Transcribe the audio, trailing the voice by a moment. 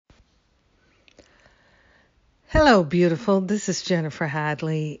Hello, beautiful. This is Jennifer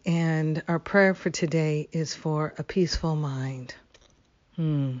Hadley, and our prayer for today is for a peaceful mind.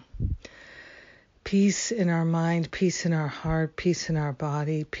 Peace in our mind, peace in our heart, peace in our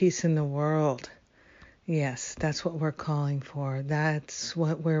body, peace in the world. Yes, that's what we're calling for. That's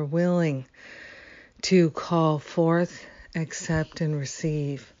what we're willing to call forth, accept, and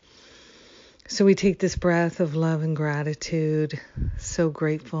receive. So we take this breath of love and gratitude, so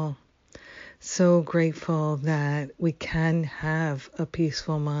grateful that we can have a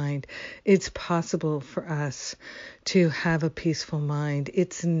peaceful mind. It's possible for us to have a peaceful mind.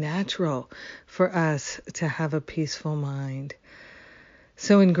 It's natural for us to have a peaceful mind.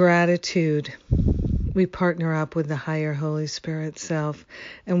 So in gratitude, we partner up with the higher Holy Spirit self,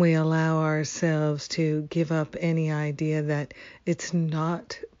 and we allow ourselves to give up any idea that it's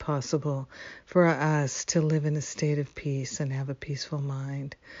not possible for us to live in a state of peace and have a peaceful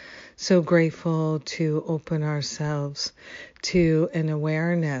mind. So grateful to open ourselves to an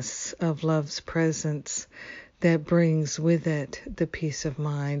awareness of love's presence that brings with it the peace of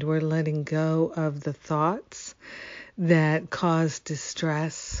mind. We're letting go of the thoughts that cause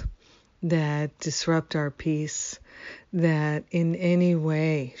distress, that disrupt our peace, that in any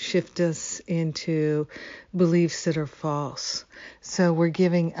way shift us into beliefs that are false. So we're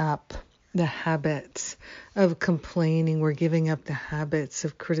giving up the habits of complaining. We're giving up the habits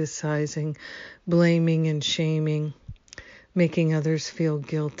of criticizing, blaming and shaming, making others feel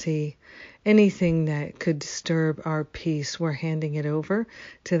guilty. Anything that could disturb our peace, we're handing it over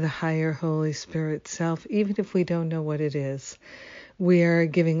to the higher Holy Spirit self, even if we don't know what it is. We are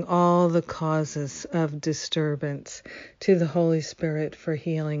giving all the causes of disturbance to the Holy Spirit for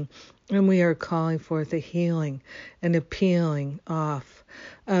healing. And we are calling forth a healing and a peeling off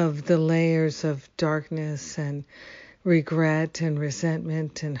of the layers of darkness and regret and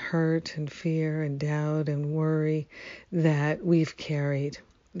resentment and hurt and fear and doubt and worry that we've carried.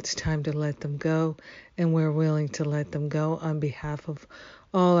 It's time to let them go, and we're willing to let them go on behalf of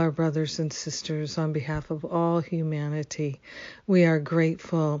all our brothers and sisters, on behalf of all humanity. We are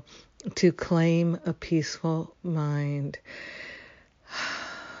grateful to claim a peaceful mind.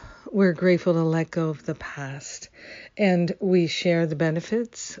 We're grateful to let go of the past, and we share the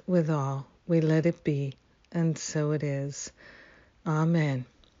benefits with all. We let it be, and so it is. Amen.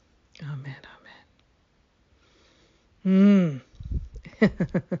 Amen. Amen.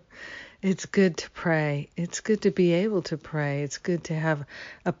 It's good to pray. It's good to be able to pray. It's good to have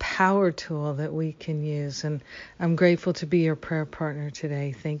a power tool that we can use. And I'm grateful to be your prayer partner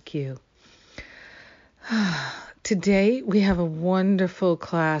today. Thank you. Today we have a wonderful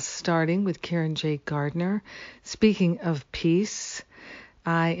class starting with Karen J. Gardner. Speaking of peace,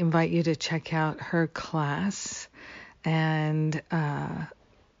 I invite you to check out her class and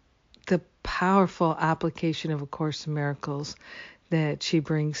the powerful application of A Course in Miracles that she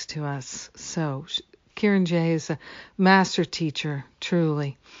brings to us. So Karen J. is a master teacher,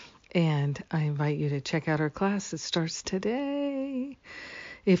 truly, and I invite you to check out her class. It starts today.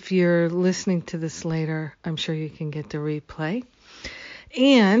 If you're listening to this later, I'm sure you can get the replay.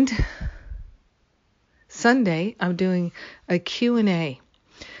 And Sunday, I'm doing a Q&A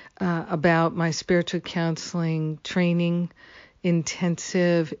about my spiritual counseling training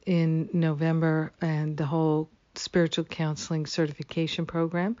intensive in November and the whole spiritual counseling certification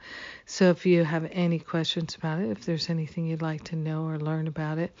program. So if you have any questions about it, if there's anything you'd like to know or learn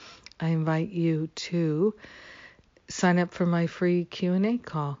about it, I invite you to sign up for my free Q&A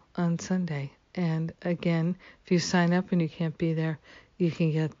call on Sunday. And again, if you sign up and you can't be there, you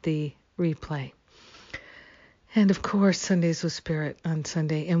can get the replay. And of course, Sundays with Spirit on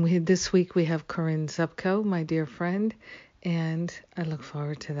Sunday. And this week we have Corinne Zupko, my dear friend, and I look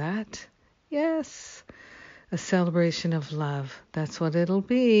forward to that. Yes, a celebration of love. That's what it'll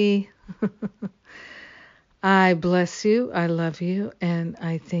be. I bless you, I love you, and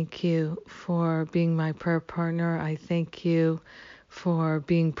I thank you for being my prayer partner. I thank you for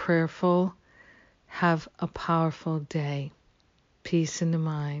being prayerful. Have a powerful day. Peace in the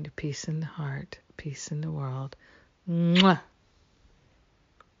mind, peace in the heart, peace in the world. Mwah.